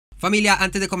Familia,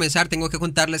 antes de comenzar tengo que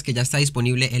contarles que ya está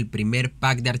disponible el primer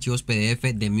pack de archivos PDF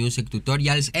de Music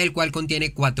Tutorials, el cual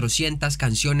contiene 400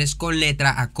 canciones con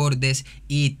letra, acordes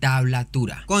y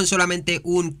tablatura. Con solamente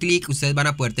un clic ustedes van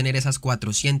a poder tener esas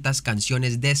 400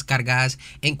 canciones descargadas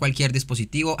en cualquier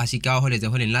dispositivo, así que abajo les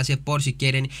dejo el enlace por si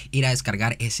quieren ir a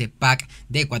descargar ese pack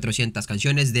de 400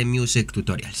 canciones de Music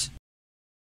Tutorials.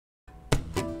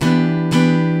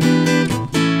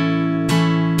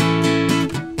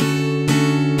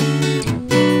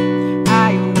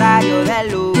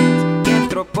 De luz que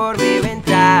entró por mi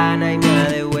ventana y me ha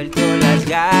devuelto las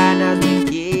ganas, me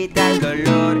quita el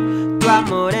dolor. Tu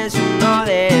amor es uno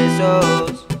de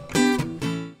esos.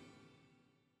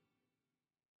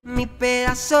 Mi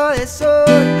pedazo de sol,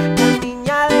 la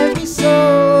niña de mi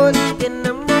sol,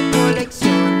 tiene una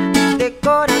colección de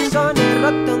corazones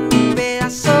rotos. Mi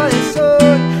pedazo de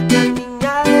sol, la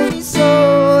niña de mi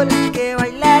sol, la que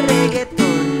baila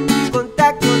reggaetón, con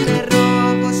tacones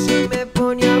rojos y me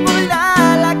pone a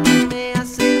volar, la que me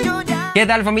hace llorar. ¿Qué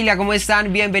tal, familia? ¿Cómo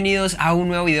están? Bienvenidos a un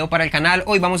nuevo video para el canal.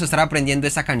 Hoy vamos a estar aprendiendo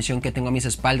esta canción que tengo a mis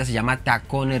espaldas. Se llama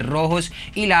Tacones Rojos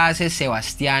y la hace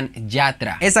Sebastián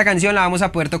Yatra. Esta canción la vamos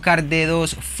a poder tocar de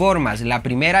dos formas. La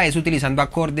primera es utilizando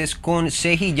acordes con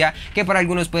cejilla, que para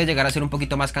algunos puede llegar a ser un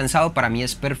poquito más cansado. Para mí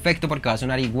es perfecto porque va a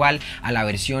sonar igual a la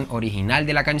versión original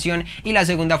de la canción. Y la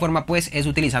segunda forma pues es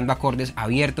utilizando acordes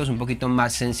abiertos, un poquito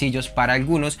más sencillos para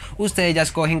algunos. Ustedes ya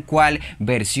escogen cuál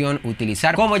versión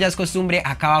utilizar. Como ya es costumbre,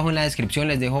 acá abajo en la descripción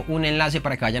les dejo un enlace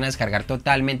para que vayan a descargar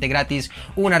totalmente gratis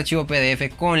un archivo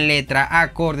PDF con letra,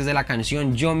 acordes de la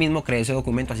canción. Yo mismo creé ese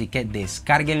documento, así que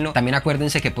descárguenlo. También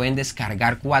acuérdense que pueden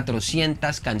descargar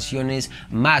 400 canciones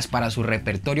más para su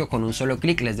repertorio con un solo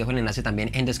clic. Les dejo el enlace también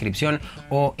en descripción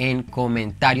o en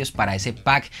comentarios para ese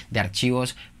pack de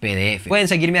archivos PDF. Pueden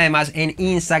seguirme además en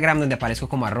Instagram, donde aparezco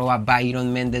como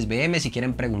 @ByronMendezBM, si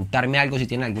quieren preguntarme algo, si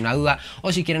tienen alguna duda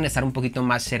o si quieren estar un poquito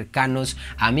más cercanos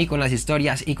a mí con las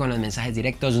historias y con los mensajes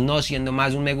directos. No siendo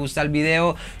más, un me gusta al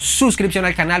video, suscripción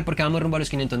al canal porque vamos rumbo a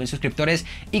los 500.000 suscriptores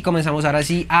y comenzamos ahora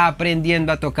sí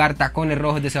aprendiendo a tocar Tacones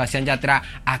Rojos de Sebastián Yatra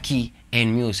aquí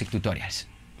en Music Tutorials.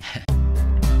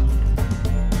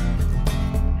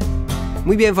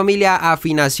 Muy bien, familia,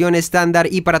 afinación estándar,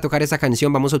 y para tocar esta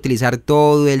canción vamos a utilizar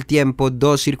todo el tiempo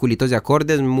dos circulitos de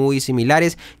acordes muy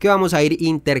similares que vamos a ir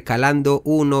intercalando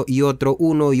uno y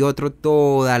otro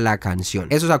toda la canción.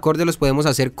 Esos acordes los podemos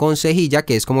hacer con cejilla,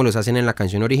 que es como los hacen en la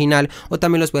canción original, o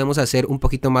también los podemos hacer un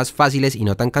poquito más fáciles y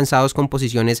no tan cansados con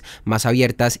posiciones más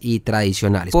abiertas y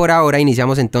tradicionales. Por ahora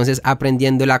iniciamos entonces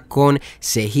aprendiéndola con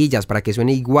cejillas para que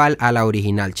suene igual a la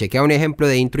original. Chequea un ejemplo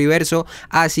de intro y verso,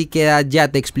 así queda, ya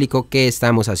te explico qué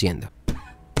estamos haciendo.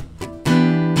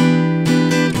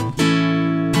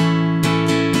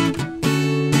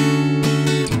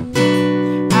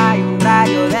 Hay un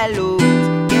rayo de luz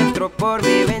que entró por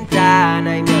mi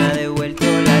ventana y me ha devuelto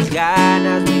las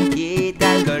ganas, me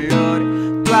quita el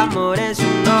dolor. Tu amor es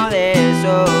uno de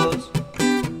esos.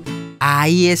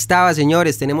 Ahí estaba,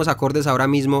 señores, tenemos acordes ahora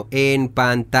mismo en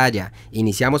pantalla.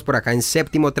 Iniciamos por acá en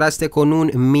séptimo traste con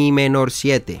un mi menor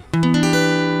 7.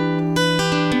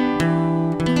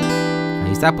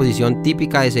 Esta posición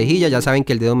típica de cejilla, ya saben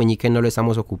que el dedo meñique no lo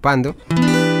estamos ocupando.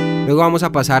 Luego vamos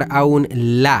a pasar a un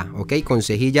la, ok, con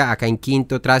cejilla acá en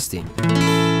quinto traste.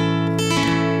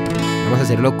 Vamos a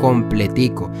hacerlo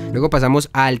completico. Luego pasamos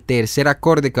al tercer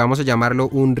acorde, que vamos a llamarlo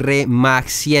un re mag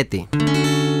 7.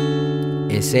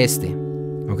 Es este.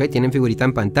 Ok, tienen figurita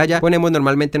en pantalla. Ponemos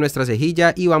normalmente nuestra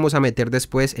cejilla y vamos a meter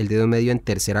después el dedo medio en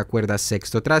tercera cuerda,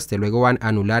 sexto traste. Luego van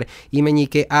anular y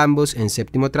meñique ambos en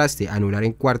séptimo traste, anular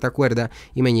en cuarta cuerda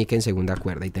y meñique en segunda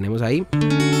cuerda. Y tenemos ahí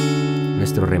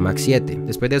nuestro re mag 7.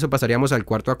 Después de eso pasaríamos al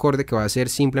cuarto acorde, que va a ser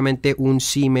simplemente un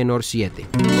si menor 7.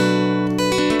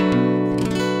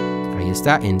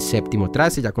 Está en séptimo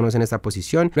traste, ya conocen esta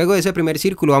posición. Luego de ese primer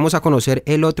círculo vamos a conocer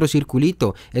el otro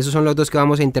circulito. Esos son los dos que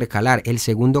vamos a intercalar. El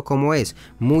segundo, ¿cómo es?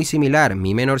 Muy similar,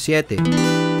 mi menor 7.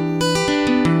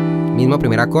 Mismo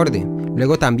primer acorde.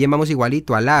 Luego también vamos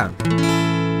igualito a la.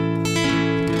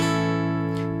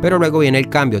 Pero luego viene el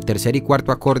cambio, tercer y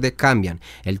cuarto acorde cambian.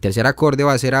 El tercer acorde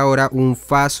va a ser ahora un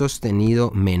fa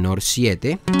sostenido menor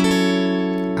 7.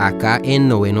 Acá en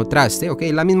noveno traste, ok,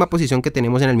 la misma posición que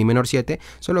tenemos en el mi menor 7,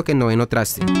 solo que en noveno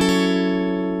traste.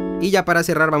 Y ya para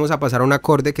cerrar vamos a pasar a un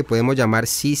acorde que podemos llamar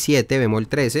si 7 bemol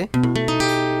 13,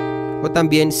 o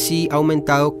también si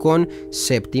aumentado con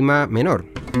séptima menor.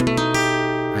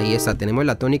 Ahí está, tenemos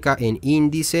la tónica en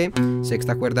índice,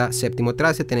 sexta cuerda, séptimo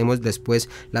traste, tenemos después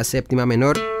la séptima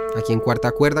menor aquí en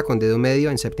cuarta cuerda con dedo medio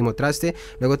en séptimo traste.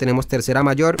 Luego tenemos tercera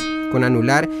mayor con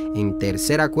anular en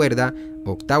tercera cuerda,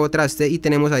 octavo traste, y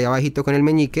tenemos ahí abajito con el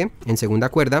meñique en segunda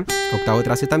cuerda, octavo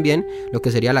traste también, lo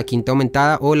que sería la quinta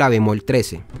aumentada o la bemol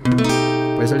 13.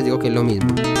 Por eso les digo que es lo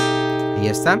mismo. Ahí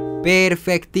está,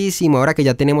 perfectísimo. Ahora que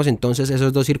ya tenemos entonces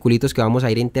esos dos circulitos que vamos a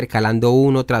ir intercalando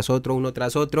uno tras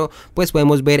otro, pues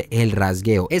podemos ver el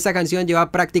rasgueo. Esta canción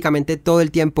lleva prácticamente todo el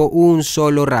tiempo un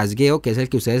solo rasgueo, que es el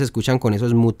que ustedes escuchan con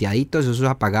esos muteaditos, esos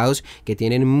apagados que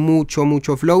tienen mucho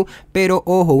flow. Pero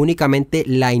ojo, únicamente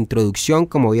la introducción,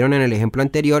 como vieron en el ejemplo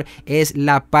anterior, es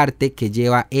la parte que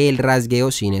lleva el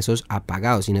rasgueo sin esos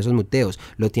apagados, sin esos muteos.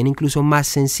 Lo tiene incluso más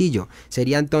sencillo.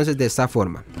 Sería entonces de esta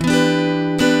forma.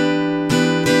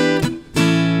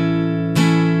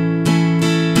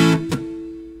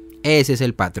 Ese es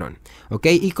el patrón, ¿ok?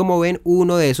 Y como ven,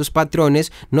 uno de esos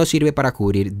patrones nos sirve para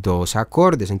cubrir dos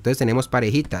acordes. Entonces tenemos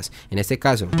parejitas, en este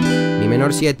caso, mi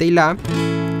menor 7 y la,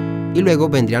 y luego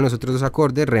vendrían los otros dos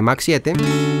acordes, re max 7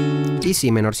 y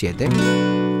si menor 7.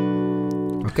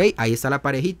 Ok, ahí está la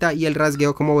parejita y el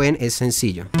rasgueo, como ven, es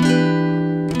sencillo.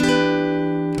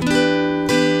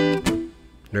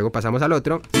 Luego pasamos al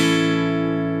otro.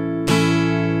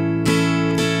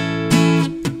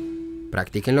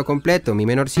 Practíquenlo completo. Mi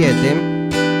menor 7,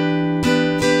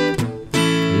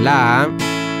 la,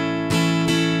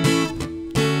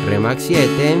 re max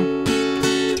 7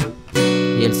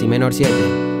 y el si menor 7.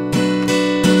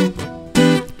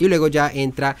 Y luego ya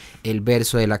entra el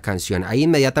verso de la canción. Ahí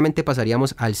inmediatamente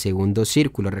pasaríamos al segundo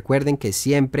círculo. Recuerden que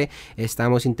siempre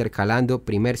estamos intercalando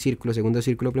primer círculo, segundo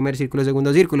círculo, primer círculo,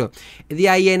 segundo círculo. De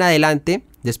ahí en adelante,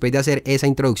 después de hacer esa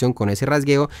introducción con ese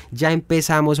rasgueo, ya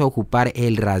empezamos a ocupar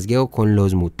el rasgueo con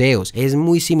los muteos. Es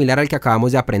muy similar al que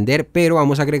acabamos de aprender, pero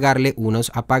vamos a agregarle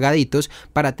unos apagaditos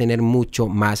para tener mucho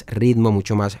más ritmo,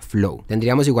 mucho más flow.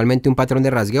 Tendríamos igualmente un patrón de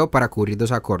rasgueo para cubrir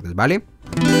dos acordes, ¿vale?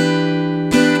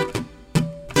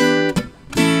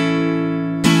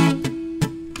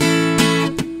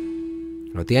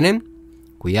 ¿Lo tienen?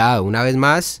 Cuidado, una vez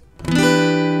más.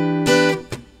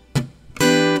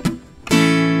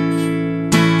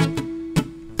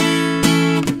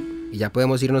 Y ya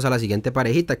podemos irnos a la siguiente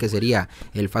parejita, que sería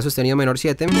el fa sostenido menor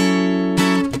 7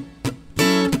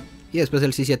 y después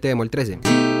el si 7 bemol 13.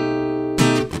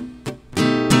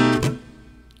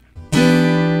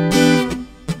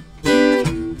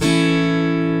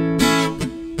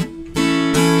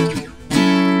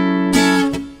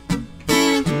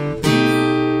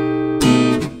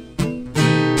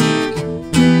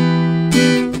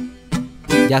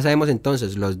 Ya sabemos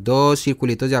entonces los dos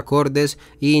circulitos de acordes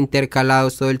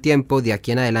intercalados todo el tiempo. De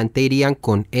aquí en adelante irían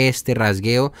con este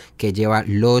rasgueo que lleva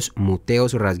los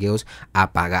muteos o rasgueos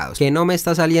apagados. Que no me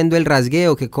está saliendo el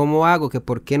rasgueo, que cómo hago, que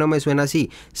por qué no me suena así.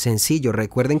 Sencillo,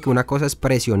 recuerden que una cosa es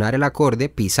presionar el acorde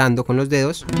pisando con los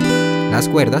dedos las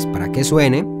cuerdas para que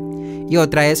suene. Y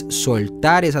otra es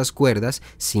soltar esas cuerdas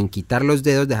sin quitar los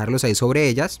dedos, dejarlos ahí sobre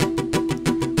ellas,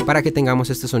 para que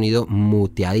tengamos este sonido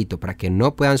muteadito, para que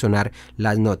no puedan sonar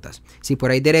las notas. Si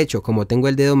por ahí derecho, como tengo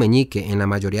el dedo meñique en la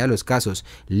mayoría de los casos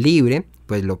libre,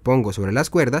 pues lo pongo sobre las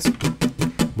cuerdas,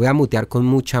 voy a mutear con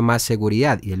mucha más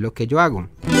seguridad, y es lo que yo hago.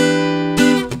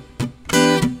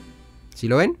 ¿Sí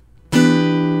lo ven?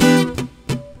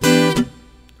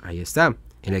 Ahí está.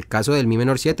 En el caso del mi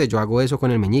menor 7 yo hago eso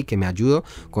con el meñique, me ayudo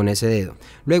con ese dedo.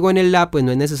 Luego en el la pues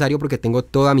no es necesario porque tengo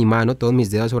toda mi mano, todos mis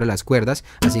dedos sobre las cuerdas,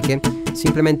 así que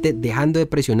simplemente dejando de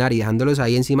presionar y dejándolos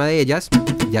ahí encima de ellas,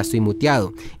 ya estoy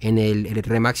muteado. En el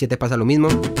re max 7 pasa lo mismo.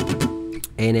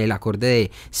 En el acorde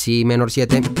de si menor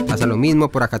 7 pasa lo mismo,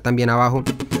 por acá también abajo.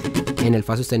 En el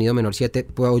fa sostenido menor 7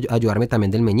 puedo ayudarme también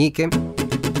del meñique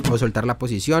o soltar la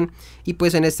posición, y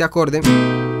pues en este acorde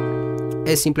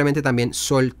es simplemente también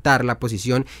soltar la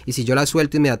posición, y si yo la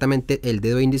suelto inmediatamente el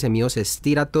dedo índice mío se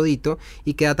estira todito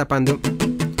y queda tapando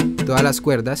todas las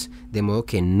cuerdas de modo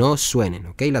que no suenen,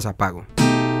 ok, las apago.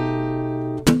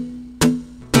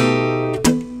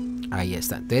 Ahí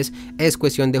está. Entonces es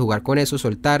cuestión de jugar con eso,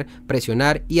 soltar,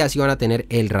 presionar, y así van a tener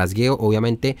el rasgueo,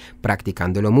 obviamente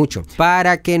practicándolo mucho.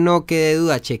 Para que no quede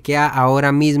duda, chequea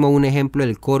ahora mismo un ejemplo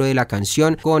del coro de la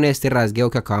canción con este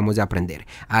rasgueo que acabamos de aprender.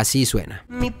 Así suena.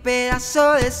 Mi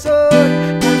pedazo de sol,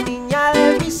 la niña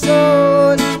de mi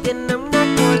sol, tiene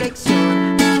una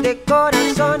colección de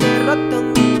corazones rotos.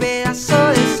 Mi pedazo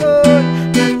de sol,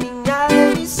 la niña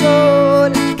de mi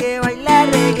sol, que baila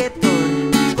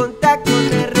reggaetón con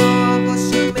tacones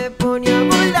rojos y me pone a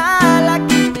volar, la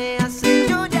que me hace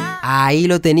llorar. Ahí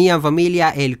lo tenían, familia,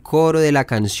 el coro de la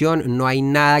canción. No hay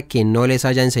nada que no les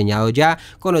haya enseñado ya.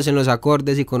 Conocen los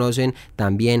acordes y conocen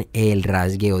también el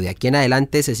rasgueo. De aquí en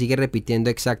adelante se sigue repitiendo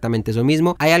exactamente eso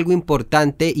mismo. Hay algo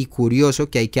importante y curioso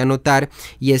que hay que anotar,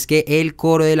 y es que el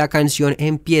coro de la canción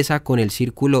empieza con el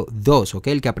círculo 2, ¿ok?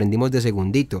 El que aprendimos de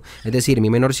segundito. Es decir, mi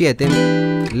menor 7,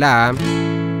 la,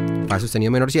 fa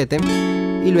sostenido menor 7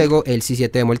 y luego el si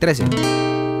 7 bemol 13.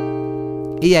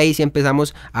 Y de ahí sí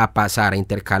empezamos a pasar, a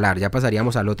intercalar. Ya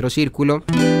pasaríamos al otro círculo.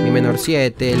 Mi menor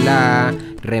 7, la,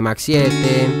 re max 7,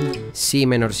 si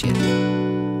menor 7.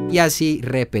 Y así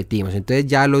repetimos. Entonces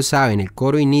ya lo saben, el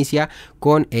coro inicia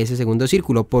con ese segundo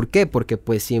círculo. ¿Por qué? Porque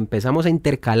pues si empezamos a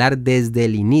intercalar desde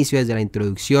el inicio, desde la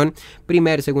introducción,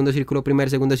 primer, segundo círculo, primer,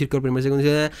 segundo círculo, primer, segundo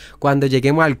círculo, cuando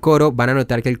lleguemos al coro van a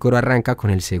notar que el coro arranca con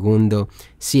el segundo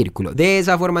círculo. De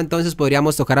esa forma entonces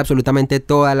podríamos tocar absolutamente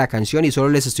toda la canción y solo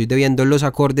les estoy debiendo los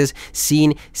acordes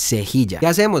sin cejilla. ¿Qué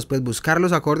hacemos? Pues buscar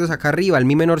los acordes acá arriba, el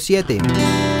mi menor 7.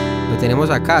 Lo tenemos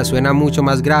acá, suena mucho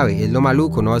más grave, es lo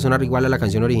maluco, no va a sonar igual a la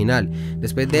canción original.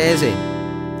 Después de ese,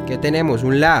 ¿qué tenemos?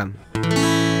 Un la,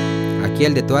 aquí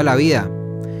el de toda la vida.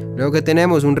 Luego que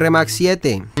tenemos un re max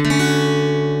 7.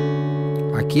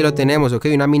 Aquí lo tenemos, ok,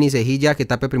 una mini cejilla que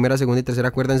tape primera, segunda y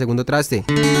tercera cuerda en segundo traste.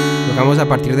 Tocamos a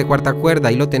partir de cuarta cuerda,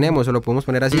 ahí lo tenemos, o lo podemos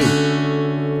poner así.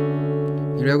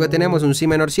 Y luego que tenemos un si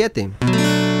menor 7.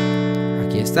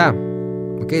 Aquí está.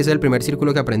 Ok, ese es el primer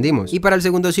círculo que aprendimos. Y para el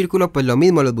segundo círculo pues lo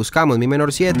mismo, los buscamos. Mi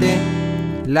menor 7,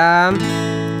 la,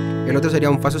 el otro sería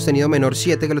un fa sostenido menor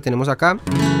 7 que lo tenemos acá.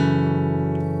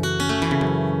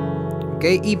 Ok,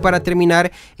 y para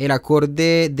terminar el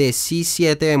acorde de si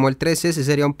 7 bemol 13, ese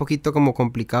sería un poquito como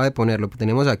complicado de ponerlo. Lo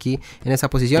tenemos aquí en esa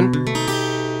posición.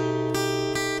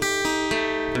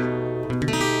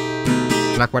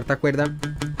 La cuarta cuerda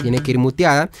tiene que ir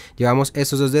muteada. Llevamos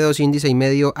estos dos dedos índice y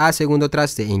medio a segundo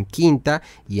traste en quinta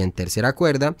y en tercera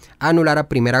cuerda. Anular a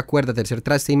primera cuerda, tercer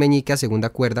traste y meñique a segunda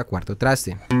cuerda, cuarto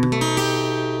traste.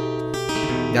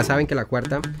 Ya saben que la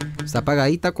cuarta está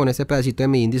apagadita. Con este pedacito de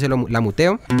mi índice la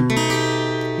muteo.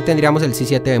 Y tendríamos el si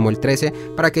 7 bemol 13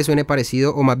 para que suene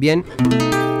parecido, o más bien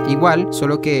igual,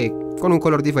 solo que con un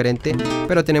color diferente,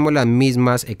 pero tenemos las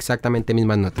mismas, exactamente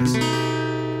mismas notas.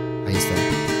 Ahí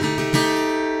está.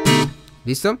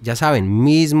 ¿Listo? Ya saben,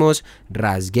 mismos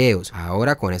rasgueos.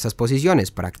 Ahora con esas posiciones,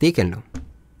 practíquenlo.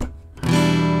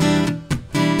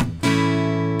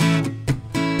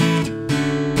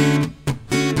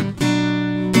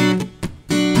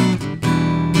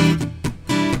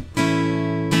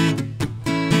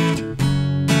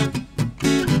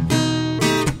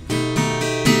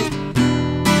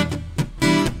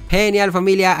 Genial,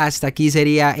 familia, hasta aquí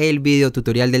sería el video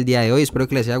tutorial del día de hoy. Espero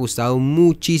que les haya gustado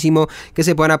muchísimo, que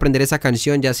se puedan aprender esta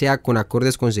canción ya sea con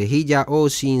acordes con cejilla o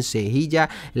sin cejilla,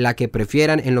 la que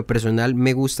prefieran. En lo personal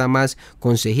me gusta más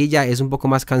con cejilla, es un poco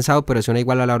más cansado pero suena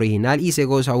igual a la original y se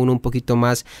goza aún un poquito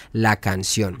más la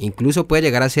canción. Incluso puede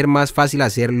llegar a ser más fácil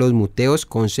hacer los muteos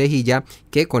con cejilla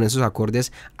que con esos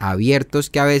acordes abiertos,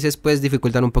 que a veces pues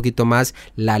dificultan un poquito más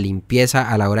la limpieza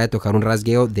a la hora de tocar un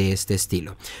rasgueo de este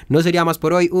estilo. No sería más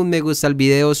por hoy. Un me gusta al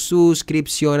video,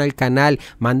 suscripción al canal,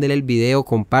 mándele el video,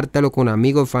 compártalo con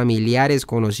amigos, familiares,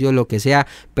 conocidos, lo que sea,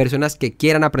 personas que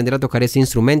quieran aprender a tocar este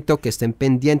instrumento, que estén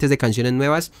pendientes de canciones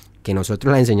nuevas que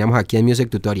nosotros las enseñamos aquí en Music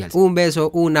Tutorials. Un beso,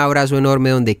 un abrazo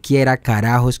enorme donde quiera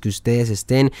carajos que ustedes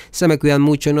estén. Se me cuidan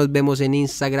mucho, nos vemos en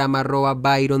Instagram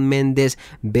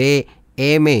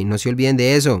 @ByronMendezBM. No se olviden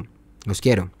de eso. Los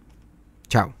quiero.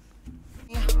 Chao.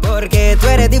 Porque tú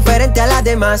eres diferente a las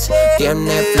demás.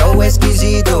 Tienes flow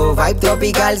exquisito, vibe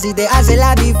tropical. Si te hace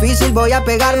la difícil voy a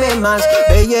pegarme más.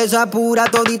 Belleza pura,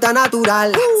 todita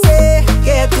natural. Sé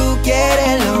que tú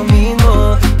quieres lo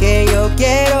mismo que yo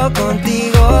quiero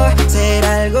contigo. Ser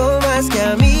algo más que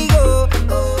amigo.